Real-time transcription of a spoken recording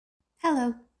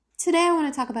Hello. Today I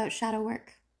want to talk about shadow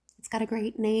work. It's got a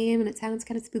great name and it sounds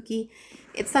kind of spooky.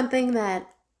 It's something that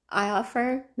I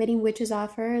offer, many witches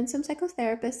offer, and some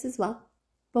psychotherapists as well.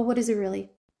 But what is it really?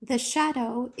 The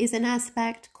shadow is an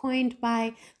aspect coined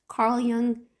by Carl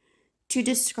Jung to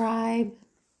describe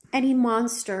any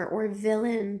monster or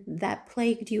villain that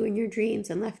plagued you in your dreams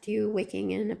and left you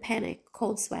waking in a panic,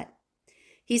 cold sweat.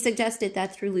 He suggested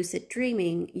that through lucid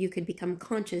dreaming, you could become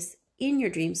conscious in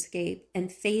your dreamscape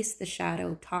and face the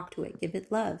shadow, talk to it, give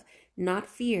it love, not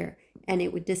fear, and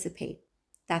it would dissipate.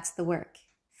 That's the work.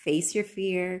 Face your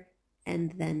fear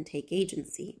and then take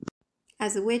agency.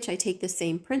 As a witch, I take the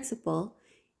same principle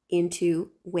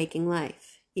into waking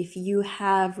life. If you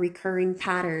have recurring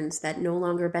patterns that no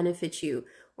longer benefit you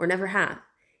or never have,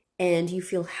 and you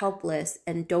feel helpless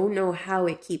and don't know how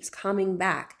it keeps coming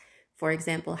back, for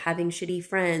example, having shitty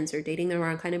friends or dating the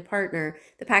wrong kind of partner,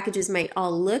 the packages might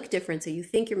all look different. So you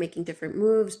think you're making different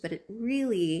moves, but it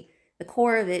really, the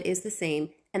core of it is the same.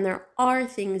 And there are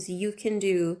things you can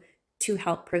do to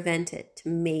help prevent it, to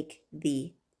make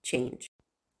the change.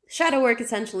 Shadow work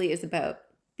essentially is about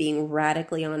being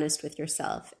radically honest with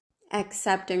yourself,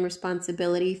 accepting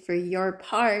responsibility for your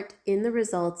part in the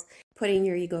results, putting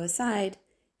your ego aside,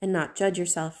 and not judge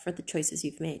yourself for the choices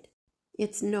you've made.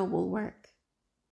 It's noble work.